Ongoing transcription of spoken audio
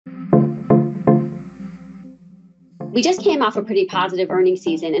We just came off a pretty positive earnings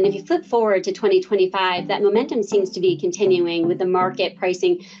season. And if you flip forward to 2025, that momentum seems to be continuing with the market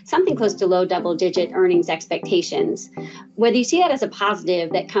pricing something close to low double-digit earnings expectations. Whether you see that as a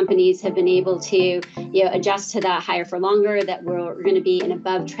positive, that companies have been able to adjust to that higher for longer, that we're going to be in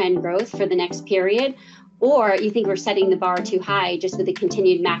above trend growth for the next period, or you think we're setting the bar too high just with the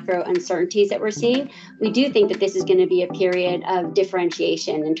continued macro uncertainties that we're seeing, we do think that this is going to be a period of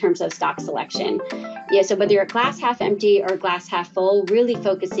differentiation in terms of stock selection. So whether you're glass half empty or glass half full, really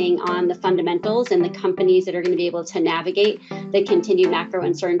focusing on the fundamentals and the companies that are going to be able to navigate the continued macro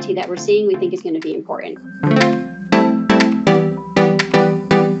uncertainty that we're seeing, we think is going to be important.